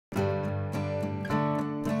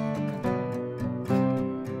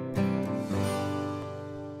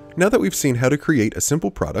Now that we've seen how to create a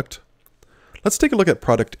simple product, let's take a look at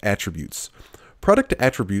product attributes. Product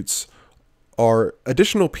attributes are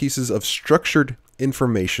additional pieces of structured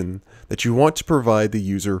information that you want to provide the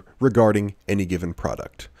user regarding any given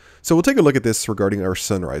product. So we'll take a look at this regarding our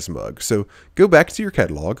sunrise mug. So go back to your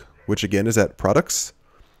catalog, which again is at Products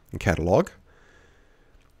and Catalog.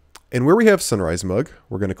 And where we have sunrise mug,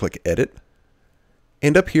 we're going to click Edit.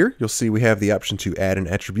 And up here, you'll see we have the option to add an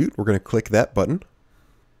attribute. We're going to click that button.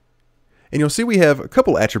 And you'll see we have a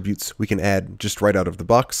couple attributes we can add just right out of the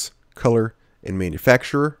box: color and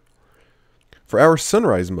manufacturer. For our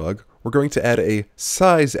sunrise mug, we're going to add a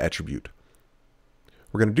size attribute.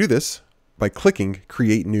 We're going to do this by clicking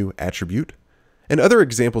Create New Attribute. And other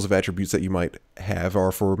examples of attributes that you might have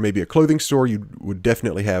are for maybe a clothing store. You would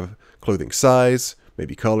definitely have clothing size,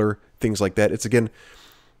 maybe color, things like that. It's again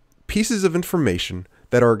pieces of information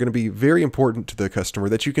that are going to be very important to the customer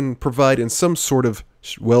that you can provide in some sort of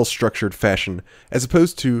well-structured fashion, as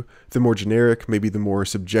opposed to the more generic, maybe the more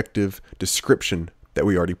subjective description that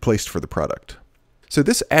we already placed for the product. So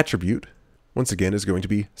this attribute, once again, is going to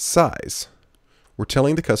be size. We're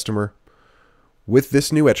telling the customer, with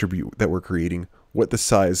this new attribute that we're creating, what the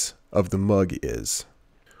size of the mug is.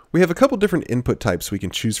 We have a couple different input types we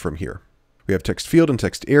can choose from here. We have text field and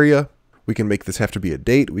text area. We can make this have to be a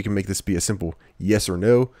date. We can make this be a simple yes or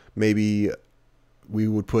no. Maybe we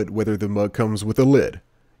would put whether the mug comes with a lid,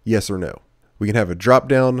 yes or no. We can have a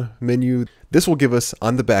drop-down menu. This will give us,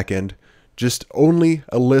 on the back end, just only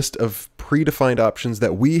a list of predefined options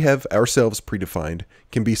that we have ourselves predefined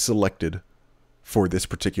can be selected for this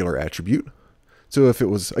particular attribute. So if it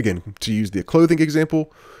was, again, to use the clothing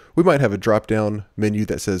example, we might have a drop-down menu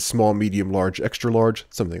that says small, medium, large, extra large,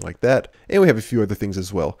 something like that. And we have a few other things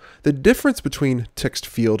as well. The difference between text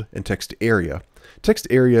field and text area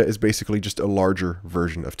is basically just a larger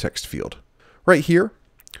version of text field. Right here,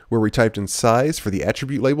 where we typed in size for the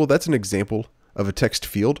attribute label, that's an example of a text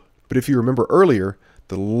field. But if you remember earlier,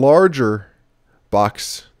 the larger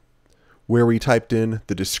box where we typed in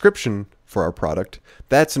the description for our product,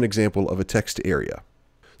 that's an example of a text area.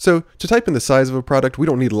 So to type in the size of a product, we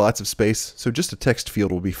don't need lots of space, so just a text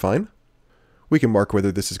field will be fine. We can mark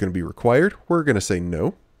whether this is going to be required. We're going to say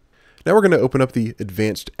no. Now we're going to open up the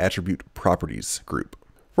Advanced Attribute Properties group.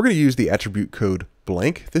 We're going to use the attribute code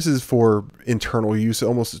blank. This is for internal use,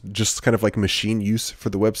 almost just kind of like machine use for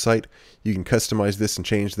the website. You can customize this and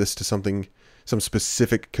change this to some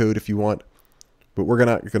specific code if you want, but we're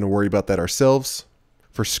not going to worry about that ourselves.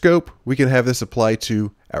 For scope, we can have this apply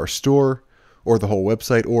to our store, or the whole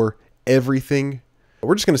website, or everything.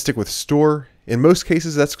 We're just going to stick with store. In most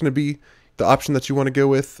cases, that's going to be the option that you want to go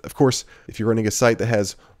with. Of course, if you're running a site that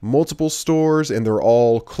has multiple stores and they're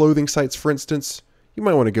all clothing sites, for instance, you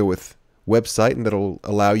might want to go with website, and that'll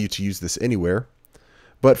allow you to use this anywhere.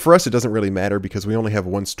 But for us, it doesn't really matter because we only have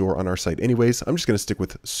one store on our site anyways. I'm just going to stick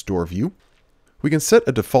with store view. We can set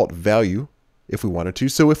a default value if we wanted to.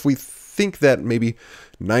 So if we think that maybe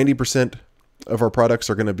 90% of our products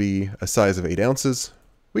are going to be a size of 8 ounces,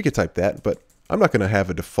 we could type that, but I'm not going to have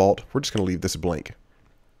a default. We're just going to leave this blank.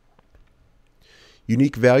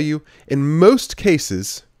 Unique value. In most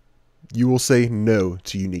cases, you will say no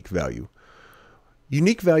to unique value.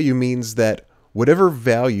 Unique value means that whatever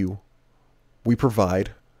value we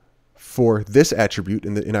provide for this attribute,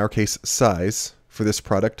 in our case size for this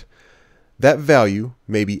product, that value,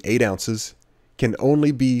 maybe 8 ounces, can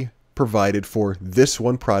only be provided for this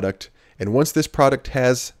one product. And once this product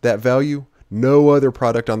has that value, no other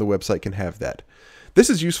product on the website can have that. This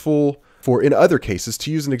is useful for, in other cases,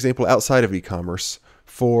 to use an example outside of e-commerce,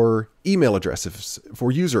 for email addresses,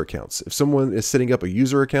 for user accounts. If someone is setting up a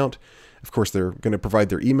user account, of course, they're going to provide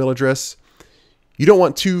their email address. You don't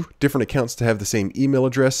want 2 different accounts to have the same email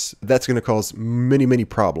address. That's going to cause many, many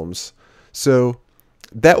problems. So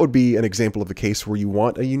that would be an example of a case where you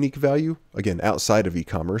want a unique value, again, outside of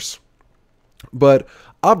e-commerce. But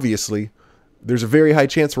obviously, there's a very high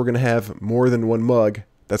chance we're going to have more than one mug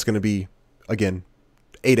that's going to be, again,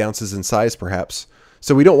 8 ounces in size perhaps.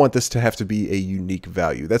 So we don't want this to have to be a unique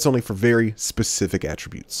value. That's only for very specific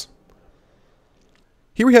attributes.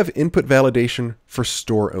 Here we have input validation for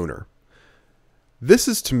store owner. This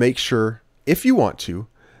is to make sure, if you want to,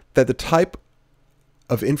 that the type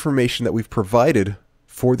of information that we've provided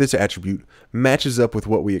for this attribute matches up with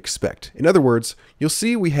what we expect. In other words, you'll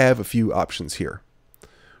see we have a few options here.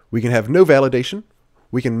 We can have no validation.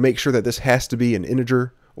 We can make sure that this has to be an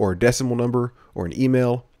integer or a decimal number or an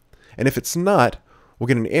email. And if it's not, we'll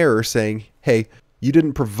get an error saying, hey, you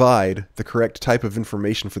didn't provide the correct type of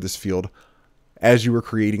information for this field as you were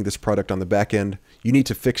creating this product on the back end. You need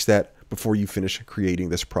to fix that before you finish creating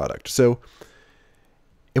this product. So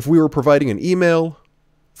If we were providing an email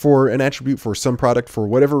for an attribute for some product for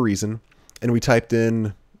whatever reason, and we typed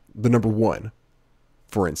in the number 1,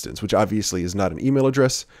 for instance, which obviously is not an email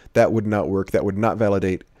address, that would not work, that would not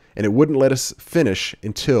validate, and it wouldn't let us finish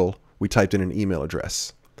until we typed in an email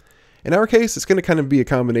address. In our case, it's going to kind of be a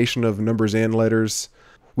combination of numbers and letters.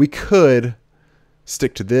 We could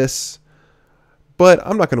stick to this, but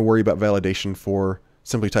I'm not going to worry about validation for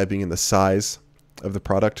simply typing in the size of the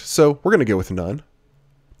product, so we're going to go with none.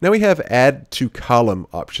 Now we have add to column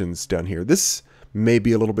options down here. This may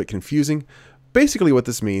be a little bit confusing. Basically what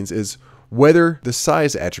this means is whether the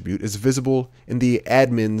size attribute is visible in the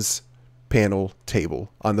admin's panel table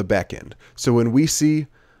on the back end. So when we see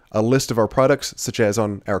a list of our products, such as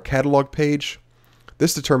on our catalog page,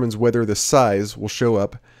 this determines whether the size will show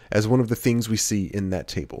up as one of the things we see in that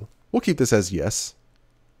table. We'll keep this as yes.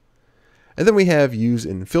 And then we have use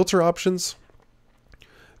and filter options.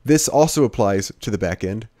 This also applies to the back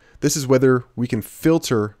end. This is whether we can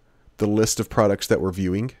filter the list of products that we're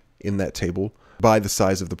viewing in that table by the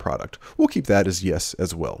size of the product. We'll keep that as yes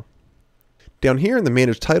as well. Down here in the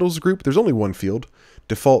Manage Titles group, there's only one field,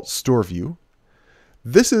 Default Store View.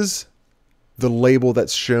 This is the label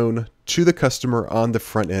that's shown to the customer on the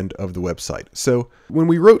front end of the website. So when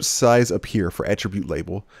we wrote size up here for attribute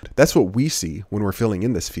label, that's what we see when we're filling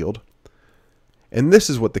in this field. And this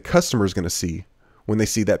is what the customer is going to see when they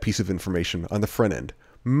see that piece of information on the front end.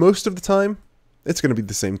 Most of the time, it's going to be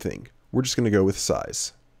the same thing. We're just going to go with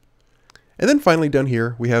size. And then finally down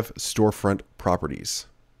here, we have storefront properties.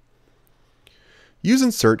 Use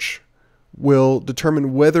and search will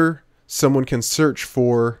determine whether someone can search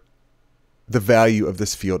for the value of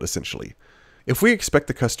this field essentially. If we expect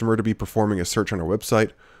the customer to be performing a search on our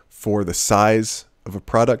website for the size of a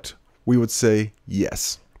product, we would say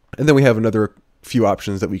yes. And then we have another few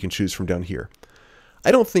options that we can choose from down here.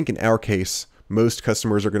 I don't think in our case, most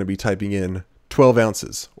customers are going to be typing in 12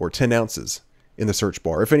 ounces or 10 ounces in the search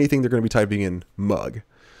bar. If anything, they're going to be typing in mug.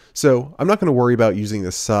 So I'm not going to worry about using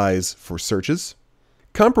the size for searches.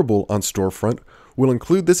 Comparable on Storefront will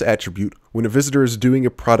include this attribute when a visitor is doing a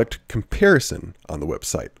product comparison on the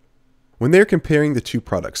website. When they're comparing the two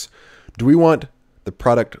products, do we want the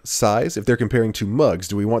product size? If they're comparing two mugs,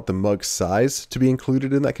 do we want the mug size to be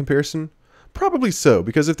included in that comparison? Probably so,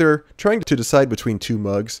 because if they're trying to decide between two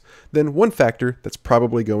mugs, then one factor that's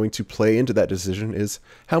probably going to play into that decision is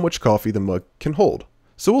how much coffee the mug can hold.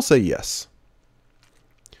 So we'll say yes.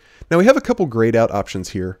 Now we have a couple grayed out options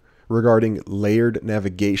here regarding layered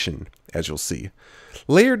navigation, as you'll see.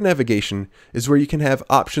 Layered navigation is where you can have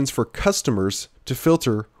options for customers to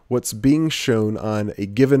filter what's being shown on a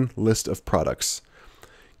given list of products.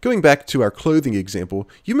 Going back to our clothing example,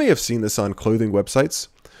 you may have seen this on clothing websites,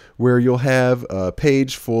 where you'll have a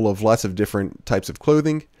page full of lots of different types of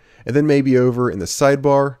clothing, and then maybe over in the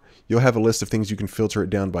sidebar, you'll have a list of things you can filter it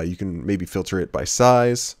down by. You can maybe filter it by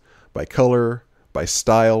size, by color, by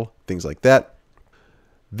style, things like that.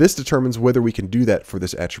 This determines whether we can do that for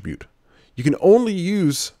this attribute. You can only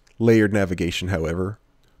use layered navigation, however,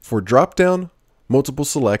 for drop-down, multiple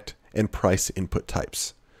select, and price input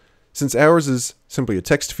types. Since ours is simply a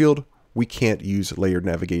text field, we can't use layered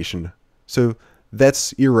navigation. So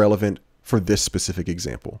that's irrelevant for this specific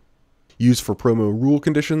example. Use for promo rule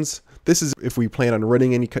conditions. This is if we plan on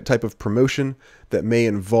running any type of promotion that may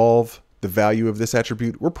involve the value of this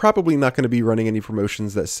attribute. We're probably not going to be running any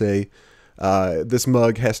promotions that say this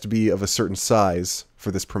mug has to be of a certain size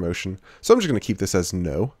for this promotion. So I'm just going to keep this as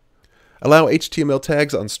no. Allow HTML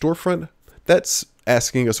tags on Storefront. That's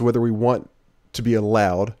asking us whether we want to be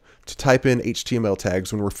allowed to type in HTML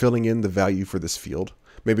tags when we're filling in the value for this field.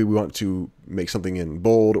 Maybe we want to make something in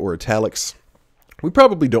bold or italics. We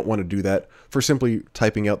probably don't want to do that for simply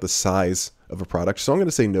typing out the size of a product. So I'm going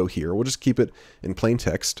to say no here. We'll just keep it in plain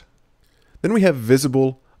text. Then we have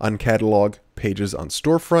visible on catalog pages on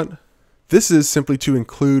Storefront. This is simply to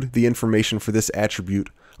include the information for this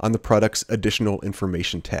attribute on the product's additional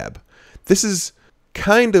information tab. This is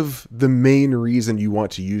kind of the main reason you want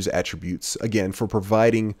to use attributes, again, for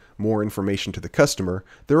providing more information to the customer.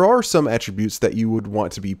 There are some attributes that you would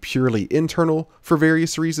want to be purely internal for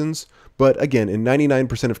various reasons, but again, in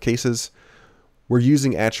 99% of cases, we're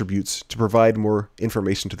using attributes to provide more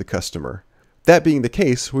information to the customer. That being the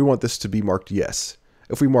case, we want this to be marked yes.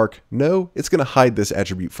 If we mark no, it's going to hide this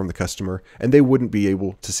attribute from the customer, and they wouldn't be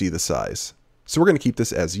able to see the size. So we're going to keep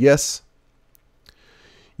this as yes.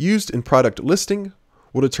 Used in product listing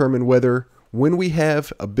will determine whether, when we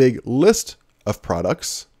have a big list of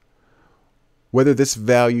products, whether this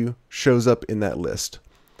value shows up in that list.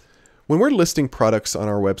 When we're listing products on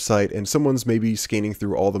our website and someone's maybe scanning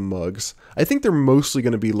through all the mugs, I think they're mostly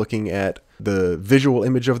going to be looking at the visual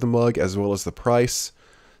image of the mug as well as the price.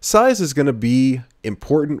 Size is going to be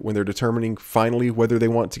important when they're determining finally whether they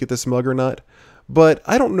want to get this mug or not, but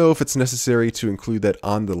I don't know if it's necessary to include that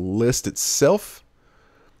on the list itself.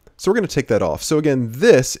 So we're going to take that off. So again,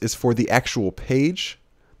 this is for the actual page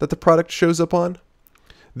that the product shows up on.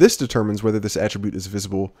 This determines whether this attribute is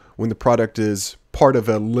visible when the product is part of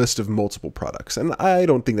a list of multiple products, and I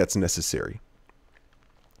don't think that's necessary.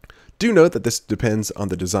 Do note that this depends on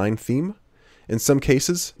the design theme. In some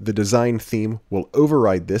cases, the design theme will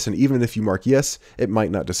override this, and even if you mark yes, it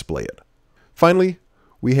might not display it. Finally,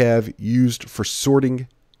 we have used for sorting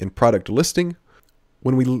in product listing.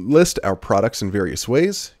 When we list our products in various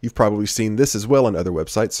ways, you've probably seen this as well on other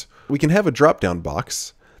websites, we can have a drop-down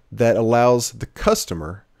box that allows the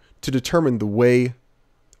customer to determine the way,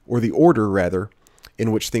 or the order rather,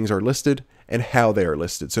 in which things are listed and how they are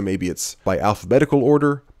listed. So maybe it's by alphabetical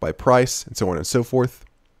order, by price, and so on and so forth.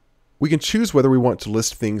 We can choose whether we want to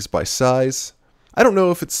list things by size. I don't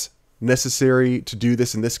know if it's necessary to do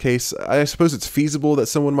this in this case. I suppose it's feasible that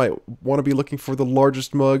someone might want to be looking for the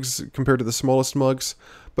largest mugs compared to the smallest mugs,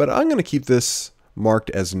 but I'm going to keep this marked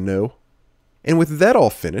as no. And with that all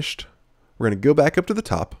finished, we're going to go back up to the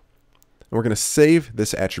top, and we're going to save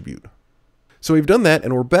this attribute. So we've done that,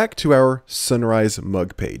 and we're back to our Sunrise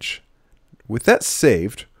mug page. With that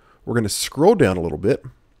saved, we're going to scroll down a little bit,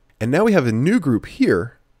 and now we have a new group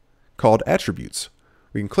here called attributes.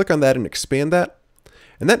 We can click on that and expand that,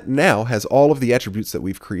 and that now has all of the attributes that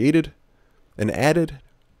we've created and added.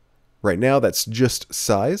 Right now that's just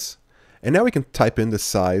size, and now we can type in the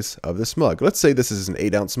size of this mug. Let's say this is an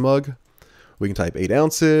 8-ounce mug. We can type 8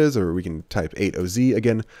 ounces, or we can type 8 OZ.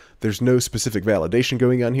 Again, there's no specific validation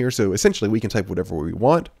going on here, so essentially we can type whatever we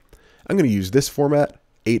want. I'm going to use this format,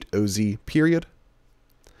 8 OZ period,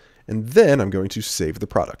 and then I'm going to save the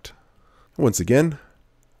product. Once again,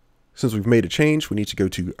 since we've made a change, we need to go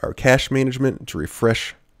to our cache management to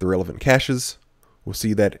refresh the relevant caches. We'll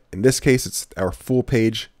see that in this case, it's our full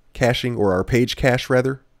page caching, or our page cache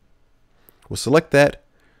rather. We'll select that,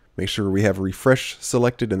 make sure we have refresh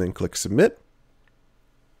selected, and then click submit.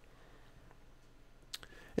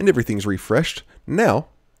 And everything's refreshed. Now,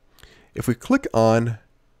 if we click on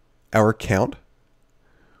our account,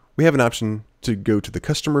 we have an option to go to the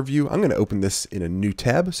customer view. I'm going to open this in a new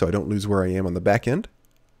tab so I don't lose where I am on the back end.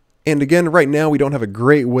 And again, right now we don't have a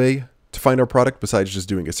great way to find our product besides just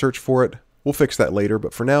doing a search for it. We'll fix that later,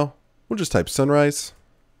 but for now, we'll just type Sunrise.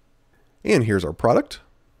 And here's our product.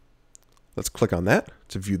 Let's click on that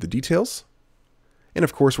to view the details. And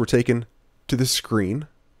of course, we're taken to the screen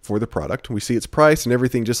for the product. We see its price and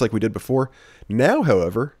everything just like we did before. Now,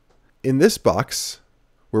 however, in this box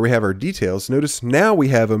where we have our details, notice now we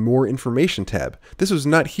have a more information tab. This was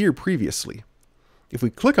not here previously. If we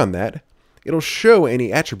click on that, it'll show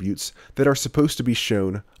any attributes that are supposed to be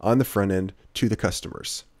shown on the front end to the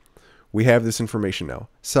customers. We have this information now.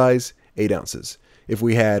 Size, 8 ounces. If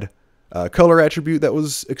we had a color attribute that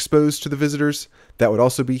was exposed to the visitors, that would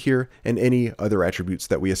also be here, and any other attributes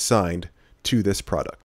that we assigned to this product.